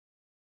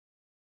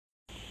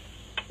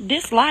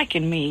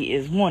Disliking me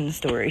is one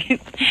story.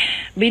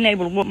 Being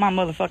able to whoop my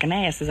motherfucking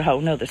ass is a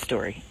whole nother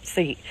story.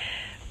 See,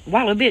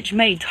 while a bitch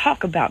may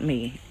talk about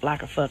me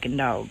like a fucking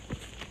dog,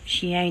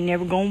 she ain't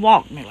never gonna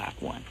walk me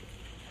like one.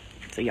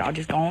 So y'all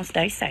just gonna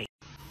stay safe.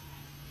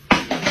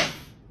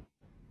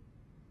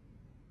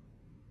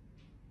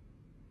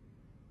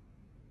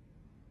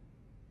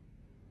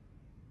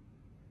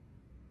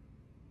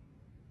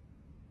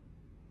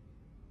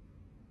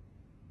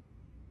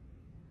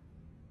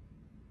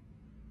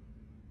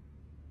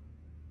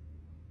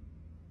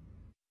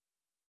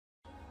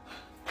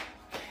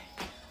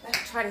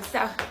 Let's try this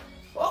out.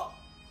 Oh.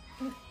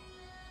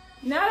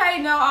 Now they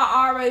know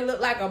I already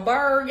look like a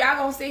bird. Y'all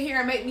gonna sit here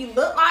and make me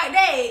look like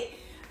that.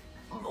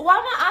 Why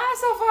my eyes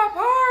so far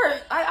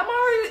apart? I'm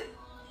already...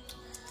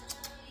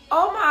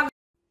 Oh my...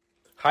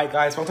 Hi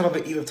guys, welcome to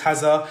another Eve of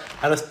Tazza.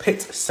 I just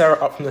picked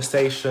Sarah up from the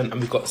station and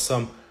we've got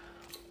some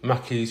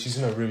Mackies. She's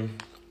in her room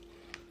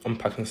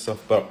unpacking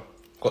stuff, but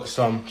got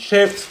some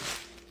chips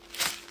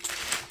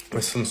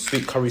with some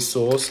sweet curry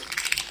sauce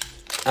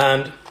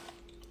and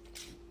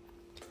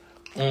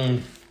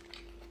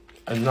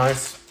a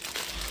nice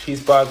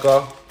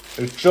cheeseburger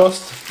with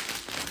just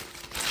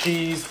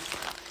cheese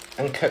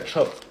and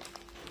ketchup.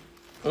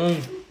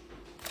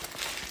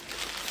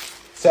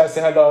 Sarah,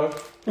 say hello.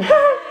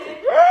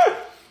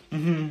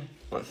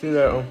 I'll see you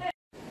later.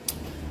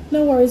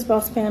 No worries,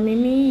 boss fam.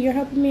 Mimi, you're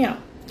helping me out.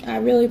 I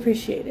really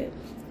appreciate it.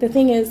 The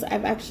thing is,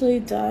 I've actually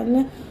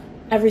done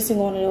every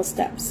single one of those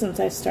steps since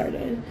I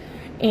started.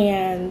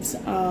 And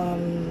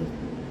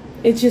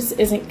it just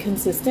isn't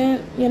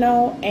consistent, you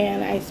know?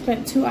 And I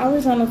spent 2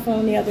 hours on the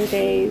phone the other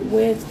day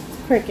with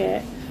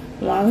Cricut,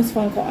 longest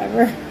phone call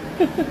ever.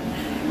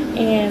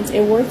 And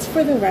it works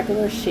for the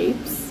regular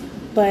shapes.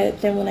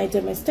 But then when I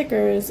did my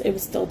stickers, it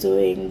was still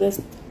doing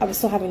this. I was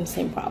still having the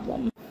same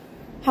problem.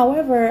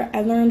 However,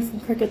 I learned from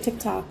Cricut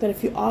TikTok that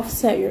if you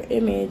offset your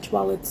image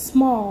while it's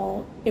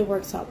small, it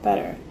works out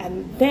better.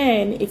 And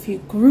then if you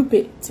group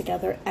it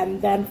together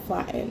and then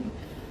flatten,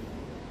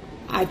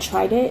 I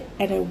tried it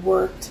and it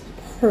worked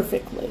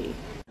perfectly.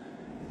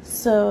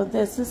 So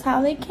this is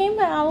how they came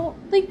out.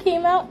 They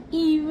came out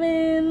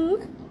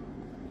even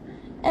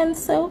and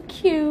so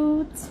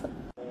cute.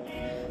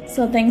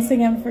 So thanks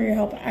again for your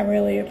help. I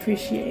really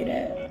appreciate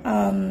it.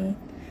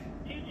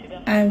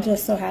 I'm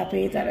just so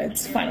happy that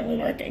it's finally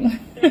working.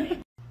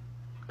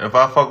 If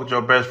I fuck with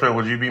your best friend,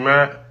 would you be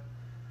mad?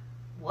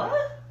 What?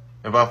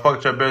 If I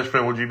fucked your best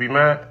friend, would you be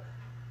mad?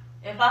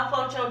 If I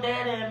fucked your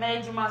daddy and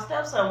made you my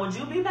stepson, would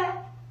you be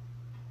mad?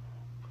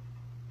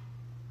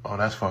 Oh,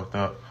 that's fucked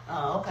up.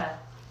 Oh, okay.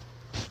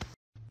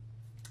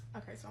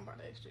 Okay, so I'm about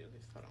to ask you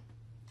this. Hold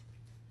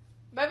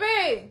on.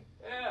 Baby!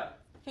 Yeah.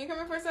 Can you come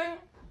in for a second?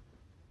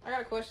 I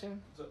got a question.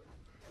 What's up?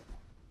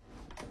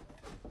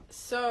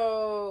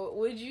 So,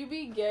 would you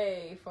be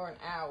gay for an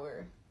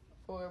hour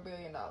for $1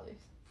 billion? Ask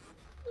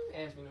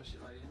me no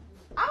shit like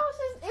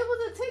that. It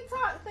was a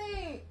TikTok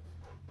thing.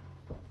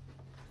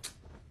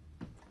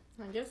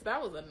 I guess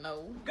that was a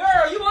no.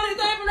 Girl, you want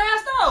anything from that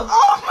store?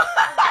 Oh!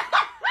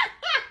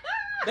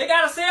 They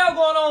got a sale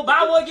going on.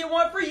 Buy one, get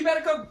one free. You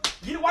better come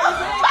get it while you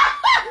can.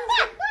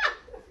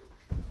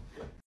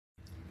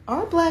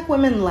 Are black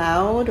women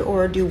loud,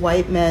 or do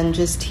white men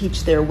just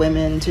teach their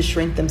women to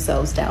shrink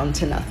themselves down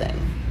to nothing?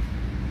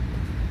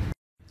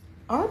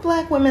 Are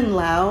black women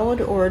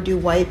loud, or do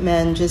white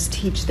men just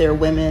teach their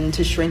women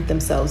to shrink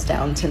themselves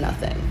down to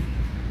nothing?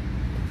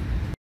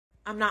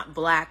 I'm not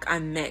black,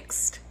 I'm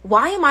mixed.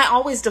 Why am I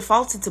always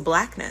defaulted to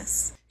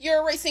blackness?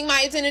 You're erasing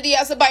my identity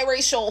as a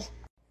biracial.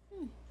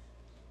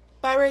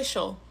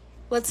 Biracial.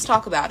 Let's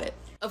talk about it.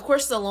 Of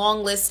course, the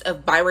long list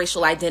of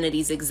biracial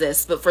identities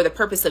exists, but for the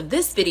purpose of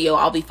this video,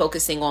 I'll be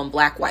focusing on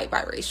black-white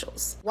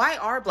biracials. Why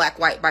are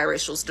black-white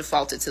biracials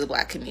defaulted to the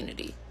black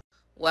community?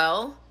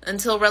 Well,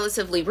 until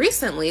relatively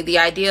recently, the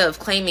idea of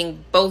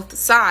claiming both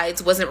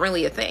sides wasn't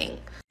really a thing.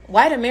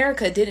 White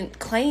America didn't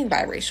claim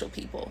biracial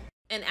people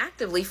and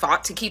actively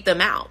fought to keep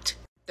them out.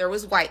 There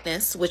was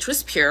whiteness, which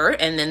was pure,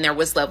 and then there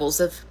was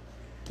levels of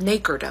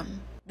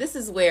nacredom. This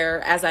is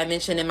where, as I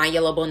mentioned in my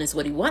Yellow Bone is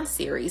What He Wants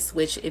series,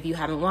 which if you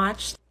haven't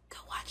watched, go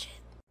watch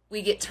it,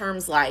 we get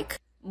terms like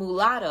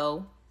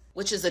mulatto,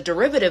 which is a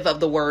derivative of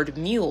the word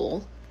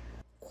mule,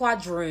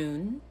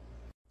 quadroon,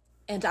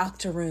 and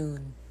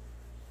octoroon.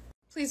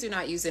 Please do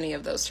not use any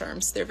of those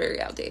terms. They're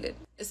very outdated,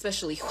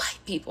 especially white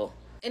people.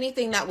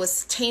 Anything that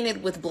was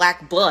tainted with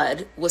black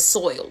blood was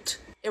soiled,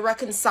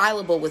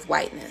 irreconcilable with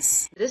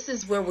whiteness. This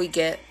is where we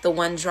get the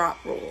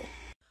one-drop rule.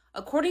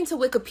 According to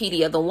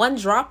Wikipedia, the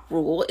one-drop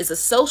rule is a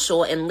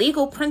social and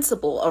legal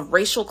principle of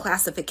racial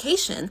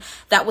classification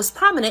that was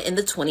prominent in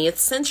the 20th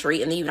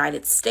century in the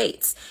United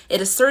States.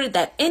 It asserted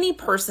that any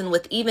person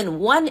with even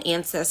one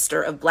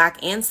ancestor of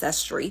black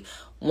ancestry,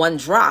 one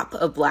drop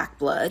of black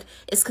blood,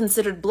 is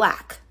considered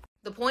black.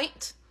 The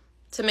point?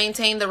 To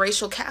maintain the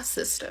racial caste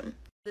system.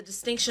 The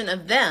distinction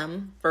of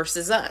them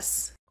versus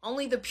us.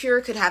 Only the pure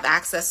could have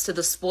access to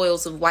the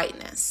spoils of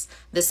whiteness.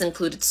 This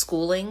included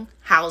schooling,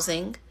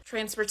 housing,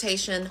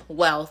 transportation,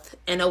 wealth,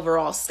 and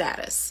overall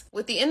status.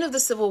 With the end of the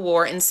Civil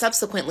War and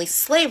subsequently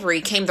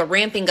slavery came the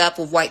ramping up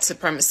of white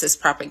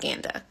supremacist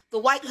propaganda. The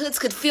white hoods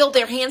could feel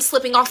their hands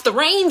slipping off the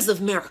reins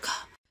of America.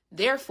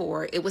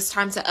 Therefore, it was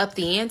time to up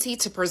the ante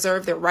to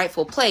preserve their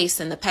rightful place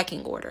in the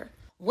pecking order.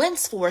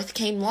 Whenceforth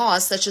came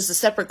laws such as the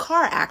Separate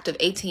Car Act of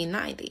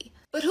 1890.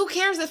 But who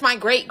cares if my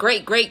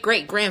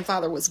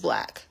great-great-great-great-grandfather was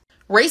black?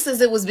 Race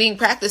as it was being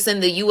practiced in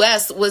the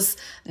U.S. was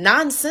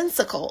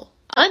nonsensical,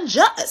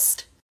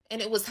 unjust,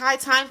 and it was high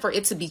time for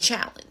it to be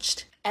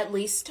challenged. At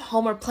least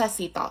Homer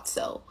Plessy thought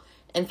so,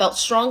 and felt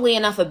strongly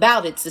enough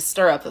about it to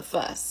stir up a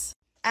fuss.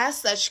 As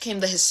such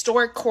came the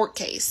historic court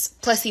case,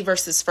 Plessy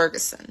versus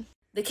Ferguson.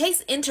 The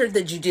case entered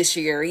the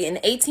judiciary in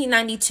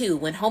 1892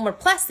 when Homer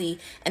Plessy,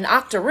 an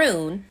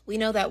octoroon, we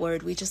know that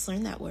word, we just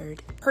learned that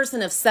word,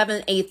 person of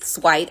 7/8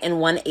 white and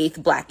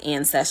 1/8 black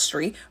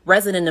ancestry,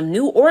 resident of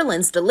New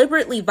Orleans,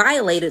 deliberately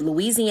violated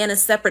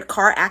Louisiana's Separate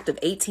Car Act of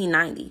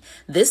 1890.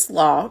 This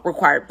law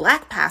required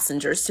black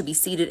passengers to be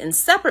seated in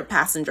separate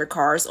passenger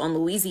cars on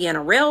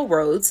Louisiana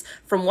railroads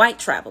from white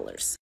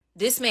travelers.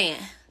 This man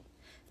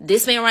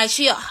right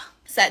here,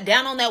 sat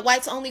down on that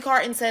whites-only car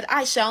and said,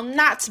 "I shall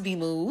not be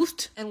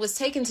moved," and was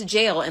taken to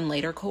jail and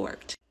later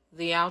corked.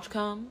 The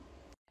outcome,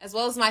 as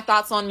well as my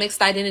thoughts on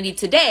mixed identity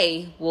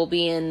today, will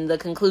be in the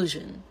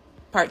conclusion,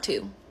 part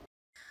 2.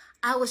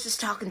 I was just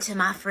talking to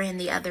my friend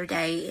the other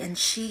day, and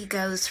she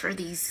goes for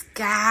these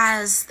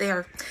guys.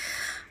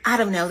 I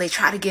don't know, they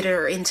try to get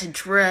her into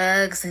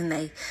drugs, and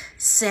they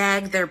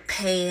sag their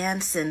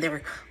pants, and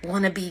they're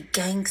wannabe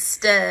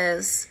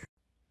gangsters.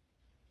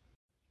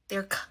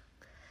 They're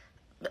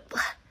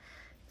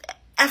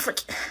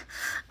African.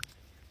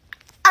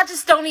 I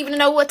just don't even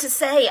know what to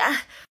say.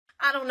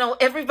 I don't know.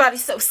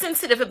 Everybody's so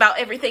sensitive about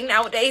everything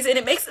nowadays, and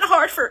it makes it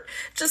hard for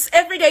just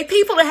everyday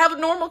people to have a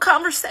normal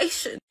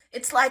conversation.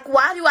 It's like,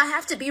 why do I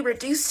have to be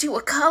reduced to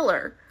a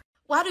color?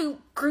 Why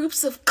do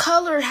groups of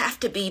color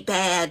have to be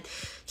bad?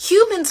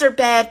 Humans are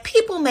bad.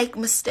 People make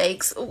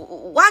mistakes.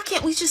 Why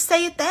can't we just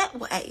say it that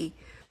way?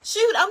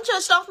 Shoot, I'm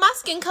judged off my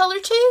skin color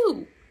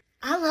too.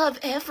 I love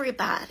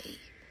everybody.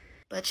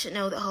 But you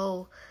know, the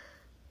whole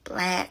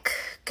black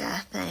guy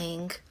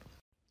thing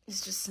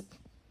is just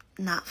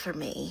not for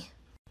me.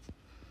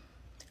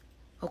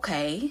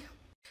 Okay.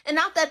 And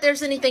not that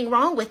there's anything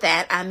wrong with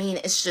that. I mean,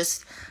 it's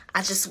just,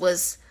 I just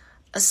was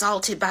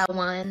assaulted by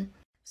one.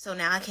 So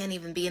now I can't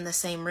even be in the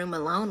same room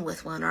alone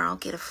with one or I'll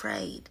get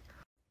afraid.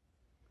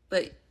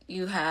 But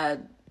you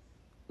had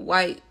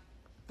white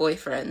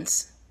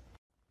boyfriends.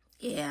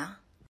 Yeah.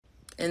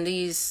 And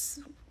these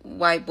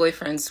white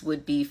boyfriends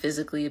would be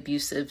physically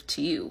abusive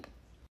to you.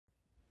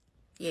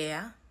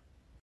 Yeah.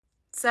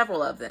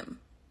 Several of them.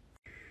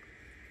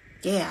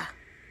 Yeah.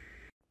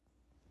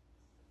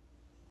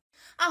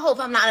 I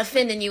hope I'm not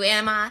offending you,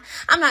 am I?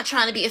 I'm not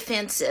trying to be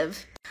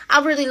offensive.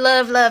 I really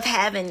love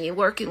having you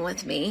working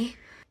with me.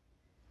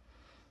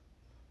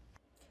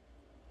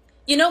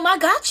 You know, my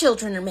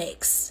godchildren are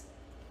mixed.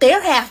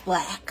 They're half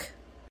black.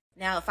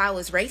 Now, if I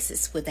was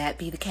racist, would that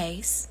be the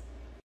case?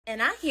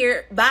 And I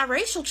hear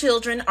biracial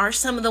children are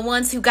some of the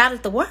ones who got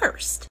it the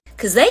worst,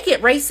 'cause they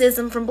get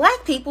racism from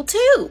black people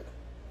too.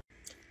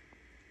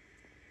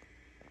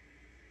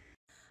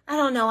 I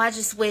don't know, I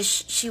just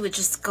wish she would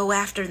just go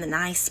after the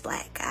nice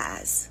black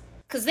guys.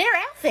 'Cause they're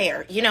out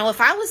there. You know,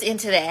 if I was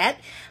into that,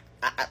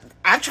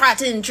 I tried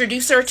to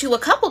introduce her to a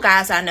couple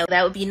guys I know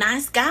that would be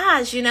nice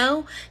guys, you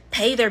know,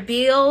 pay their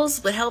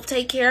bills, would help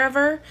take care of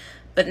her.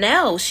 But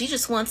no, she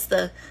just wants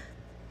the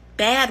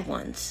bad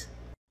ones.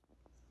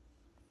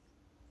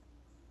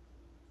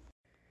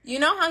 You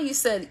know how you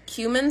said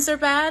humans are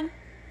bad?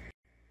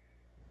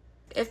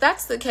 If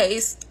that's the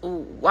case,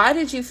 why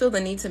did you feel the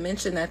need to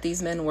mention that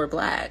these men were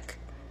black?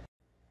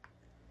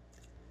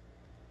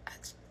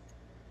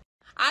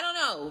 I don't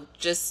know,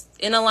 just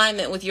in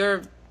alignment with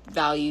your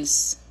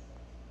values.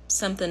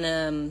 Something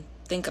to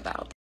think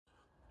about.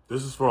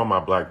 This is for all my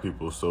black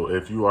people, so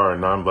if you are a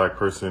non-black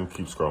person,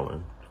 keep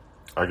scrolling.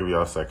 I'll give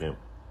y'all a second.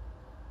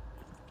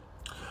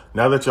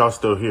 Now that y'all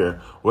still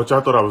here, what y'all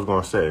thought I was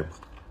going to say?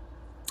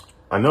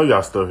 I know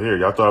y'all still here.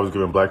 Y'all thought I was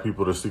giving black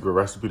people the secret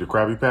recipe to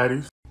Krabby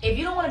Patties? If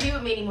you don't want to be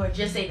with me anymore,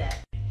 just say that.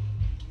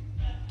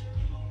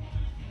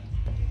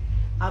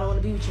 I don't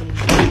want to be with you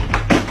anymore.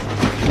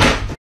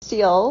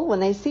 Steal when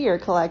they see your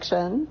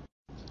collection.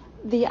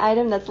 The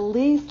item that's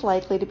least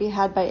likely to be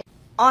had by...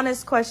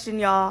 Honest question,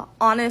 y'all.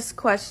 Honest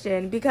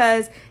question.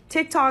 Because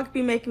TikTok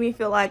be making me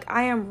feel like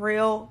I am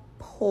real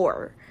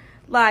poor.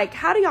 Like,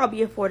 how do y'all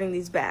be affording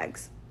these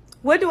bags?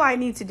 What do I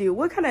need to do?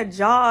 What kind of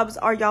jobs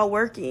are y'all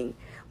working?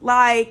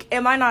 Like,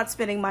 am I not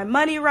spending my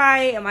money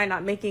right? Am I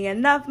not making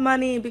enough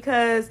money?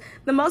 Because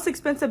the most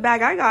expensive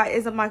bag I got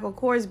is a Michael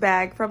Kors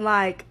bag from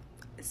like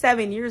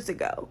 7 years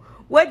ago.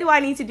 What do I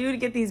need to do to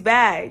get these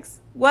bags?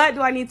 What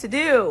do I need to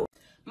do?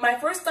 My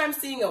first time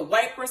seeing a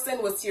white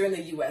person was here in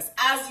the US.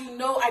 As you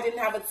know, I didn't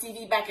have a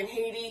TV back in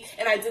Haiti,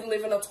 and I didn't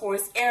live in a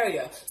tourist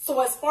area. So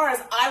as far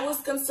as I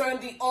was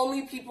concerned, the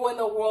only people in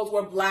the world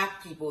were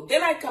black people.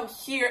 Then I come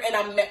here and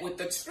I'm met with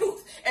the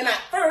truth. And at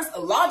first,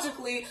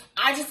 logically,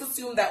 I just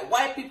assumed that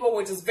white people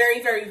were just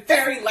very, very,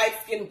 very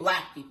light-skinned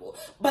black people.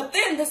 But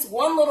then this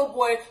one little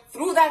boy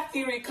threw that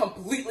theory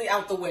completely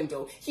out the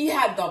window. He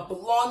had the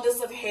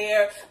blondest of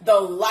hair, the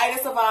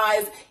lightest of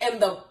eyes,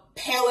 and the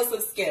palest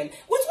of skin,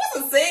 which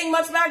wasn't saying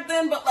much back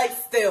then, but like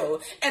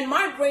still. And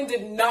my brain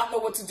did not know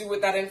what to do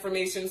with that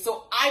information,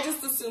 so I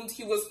just assumed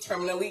he was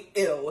terminally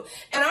ill.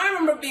 And I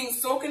remember being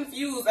so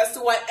confused as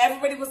to why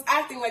everybody was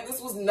acting like this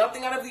was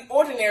nothing out of the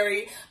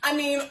ordinary. I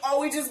mean, are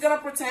we just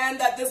gonna pretend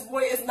that this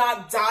boy is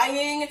not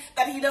dying,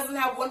 that he doesn't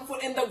have one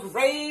foot in the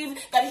grave,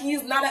 that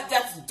he's not at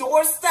death's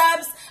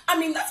doorsteps? I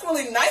mean, that's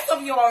really nice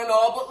of y'all and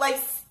all, but like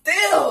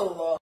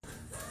still.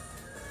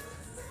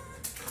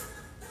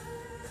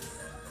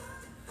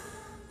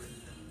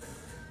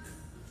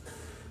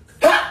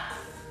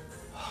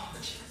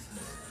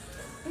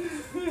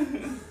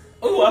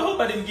 Oh, I hope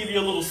I didn't give you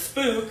a little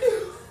spook.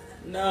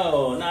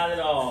 No, not at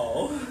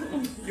all.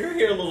 You're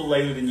here a little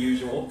later than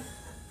usual.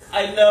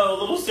 I know,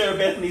 little Sarah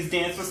Bethany's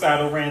dance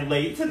recital ran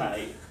late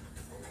tonight.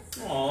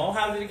 Aw,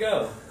 how did it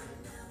go?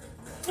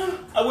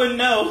 I wouldn't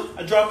know.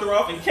 I dropped her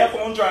off and kept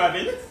on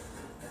driving.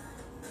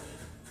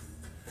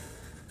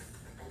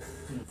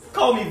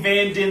 Call me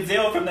Van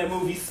Denzel from that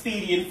movie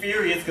Speedy and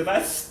Furious, because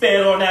I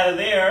sped on out of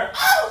there.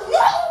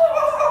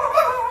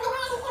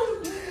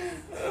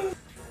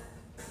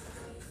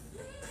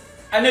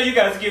 I know you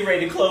guys are getting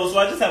ready to close, so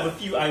I just have a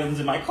few items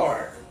in my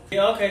cart.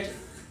 Yeah, okay.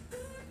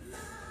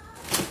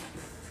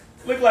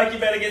 Look like you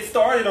better get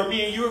started or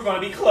me and you are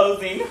going to be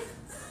closing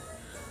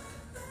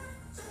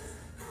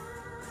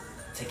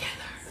together.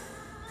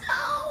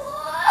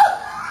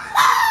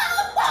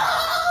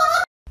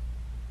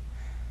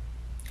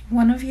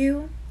 One of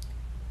you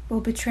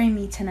will betray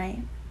me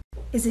tonight.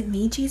 Is it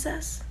me,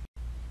 Jesus?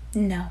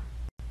 No.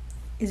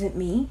 Is it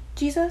me,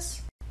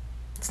 Jesus?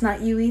 It's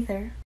not you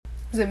either.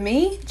 Is it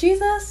me,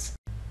 Jesus?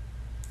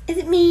 Is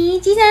it me,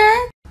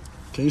 Jesus?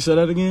 Can you say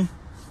that again?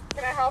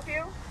 Can I help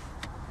you?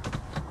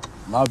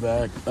 My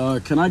bad.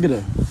 Can I get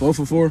a 4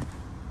 for $4?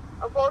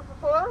 A 4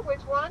 for $4?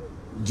 Which one?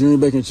 Junior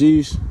bacon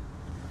cheese.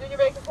 Junior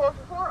bacon 4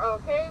 for $4?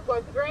 Okay.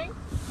 What's the drink?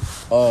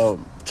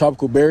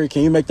 Tropical berry.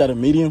 Can you make that a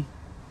medium?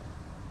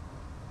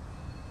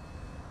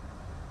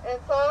 And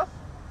sauce?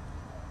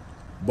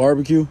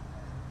 Barbecue.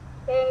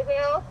 Okay, anything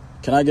else?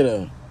 Can I get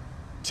a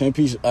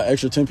 10-piece,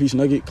 extra 10-piece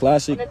nugget,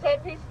 classic? And a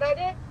 10-piece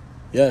nugget?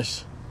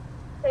 Yes.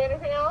 Okay,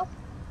 anything else?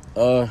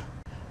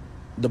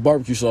 The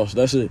barbecue sauce.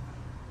 That's it.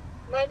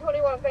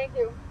 $9.21. Thank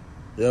you.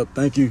 Yep.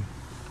 Thank you.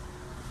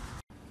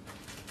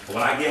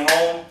 When I get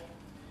home,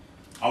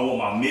 I want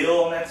my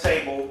meal on that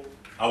table.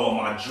 I want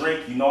my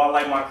drink. You know I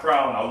like my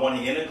Crown. I want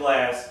it in a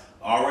glass,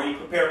 already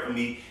prepared for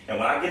me. And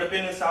when I get up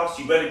in this house,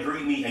 you better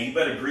greet me, and you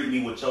better greet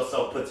me with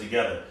yourself put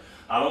together.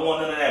 I don't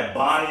want none of that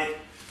bonnet.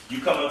 You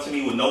coming up to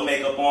me with no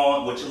makeup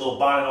on, with your little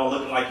bonnet on,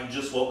 looking like you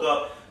just woke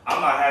up. I'm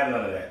not having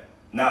none of that.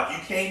 Now, if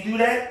you can't do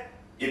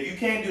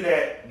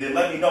that, then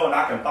let me know and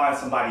I can find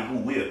somebody who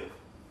will.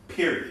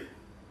 Period.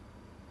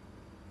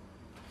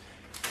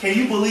 Can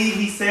you believe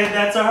he said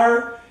that to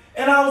her?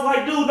 And I was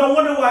like, dude, no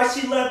wonder why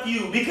she left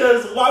you.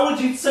 Because why would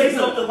you say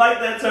something like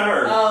that to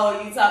her? Oh,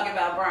 you talking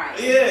about Brian?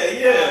 Yeah.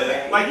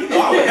 Okay. Like, you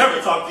know, I would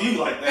never talk to you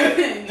like that.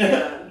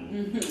 Yeah.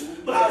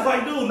 But I was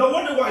like, dude, no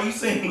wonder why you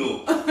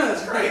single.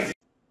 That's crazy.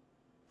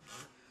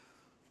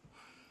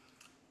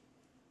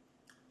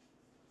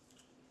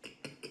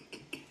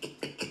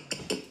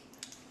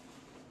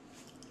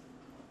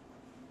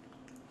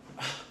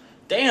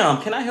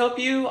 Damn, can I help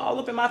you? All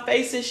up in my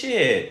face and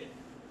shit.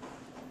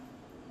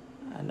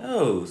 My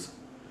nose.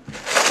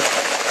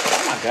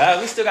 Oh my god,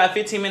 we still got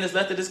 15 minutes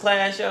left of this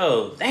class,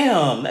 yo.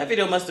 Damn, that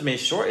video must have been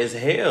short as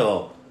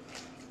hell.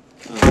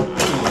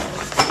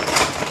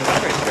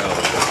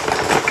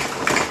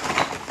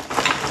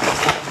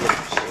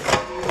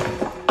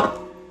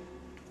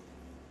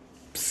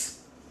 Psst.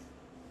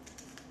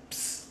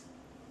 Psst.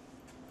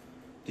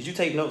 Did you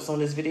take notes on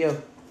this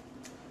video?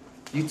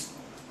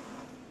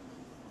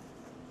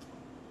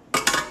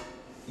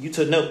 You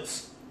took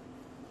notes.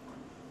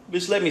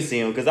 Bitch, let me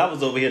see them, because I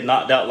was over here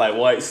knocked out like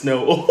white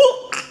snow.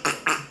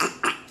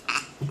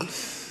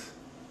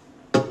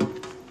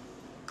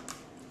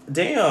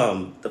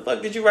 Damn, the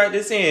fuck did you write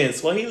this in?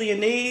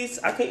 Swahilianese?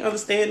 I can't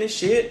understand this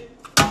shit.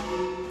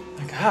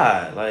 My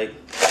God, like.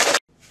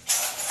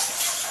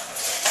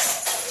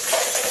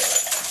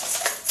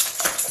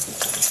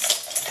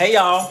 Hey,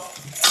 y'all.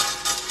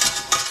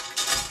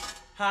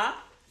 Huh?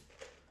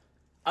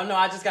 Oh, no,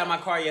 I just got my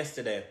car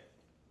yesterday.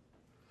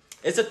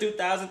 It's a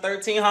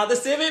 2013 Honda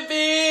Civic,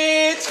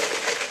 bitch.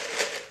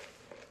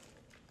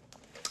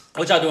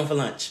 What y'all doing for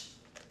lunch?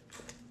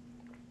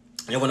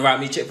 You want to ride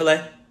me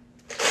Chick-fil-A?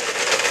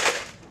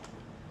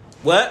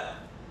 What?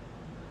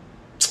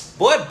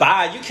 Boy,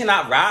 bye. You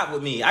cannot ride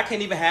with me. I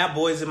can't even have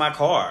boys in my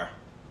car.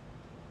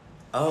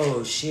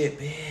 Oh, shit,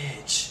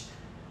 bitch.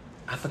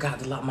 I forgot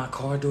to lock my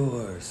car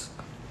doors.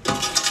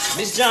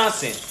 Miss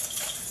Johnson.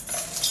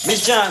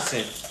 Miss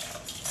Johnson.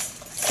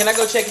 Can I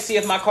go check and see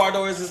if my car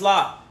doors is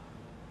locked?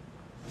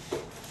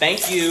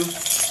 Thank you.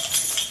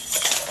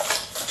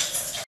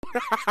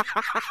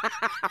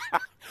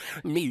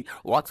 Me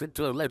walks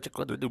into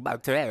electrical to do my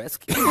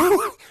task.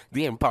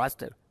 The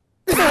imposter.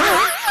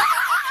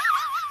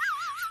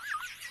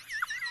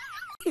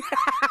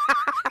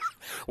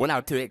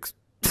 Without tricks.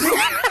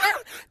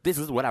 This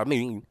is what I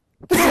mean.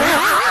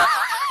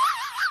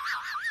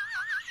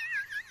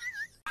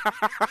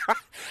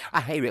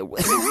 I hate it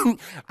when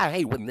I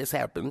hate when this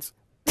happens.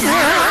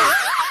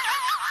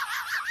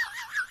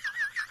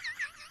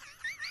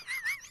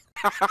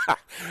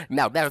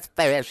 Now that's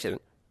fashion.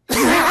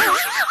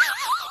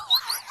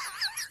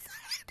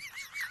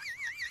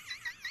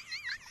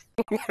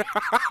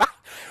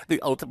 The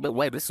ultimate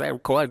way to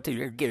serve corn to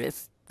your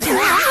guests.